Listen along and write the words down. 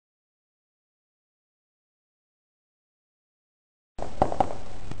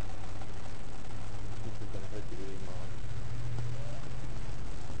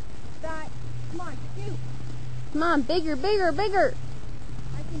Come on, bigger, bigger, bigger.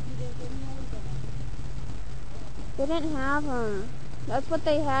 I think you did. They didn't have them. That's what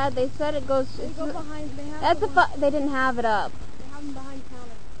they had. They said it goes. They go behind. They have. That's they didn't have it up. They have them behind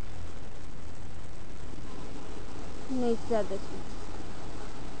counter. And they said this.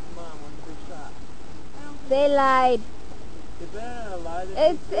 Come on, where's the big shot? They lied. They better not lie.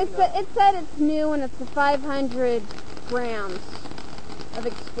 It said it's new and it's 500 grams of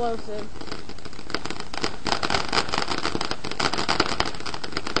explosive.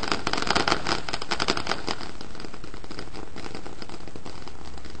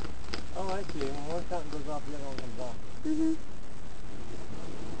 Oh, I see. When one fountain goes off, the other one comes on. Mhm.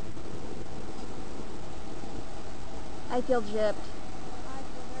 I feel gypped.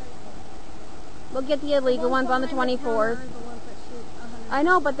 We'll get the illegal ones on the 24th. I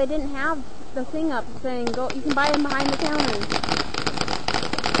know, but they didn't have the thing up saying go. You can buy them behind the counter.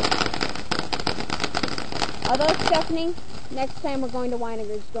 Although, Stephanie, next time we're going to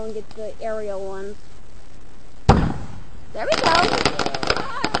Weininger's, go and get the aerial ones. There we go.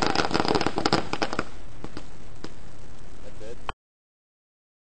 That's it.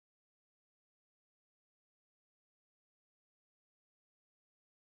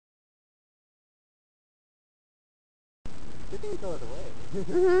 You can throw it away.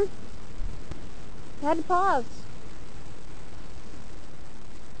 Mhm. Had to pause.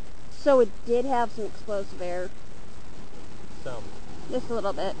 So it did have some explosive air. Some. Just a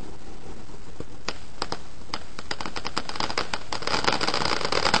little bit.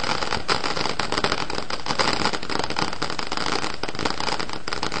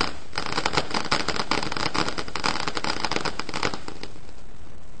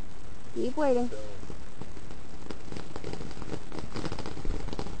 Keep waiting.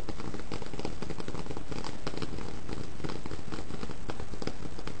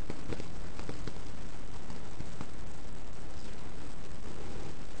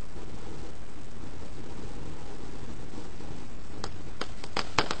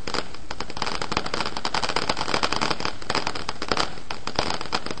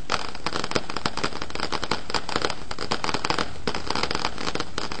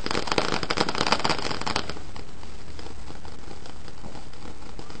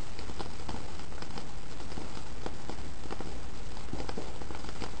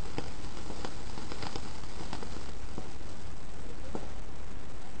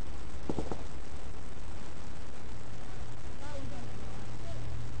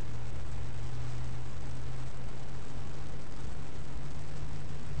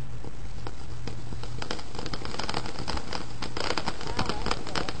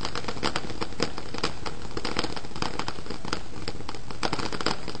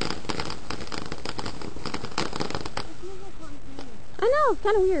 I know, it's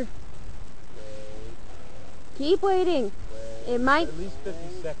kind of weird. Keep waiting. It might. At least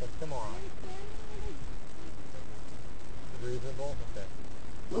 50 seconds. Come on. Reasonable? Okay.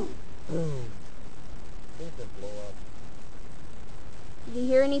 Boom. Things can blow up. Did you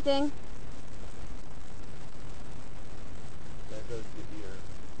hear anything? That goes to here.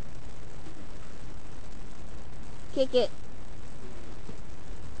 Kick it.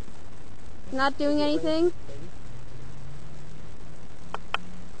 Not doing anything? Maybe.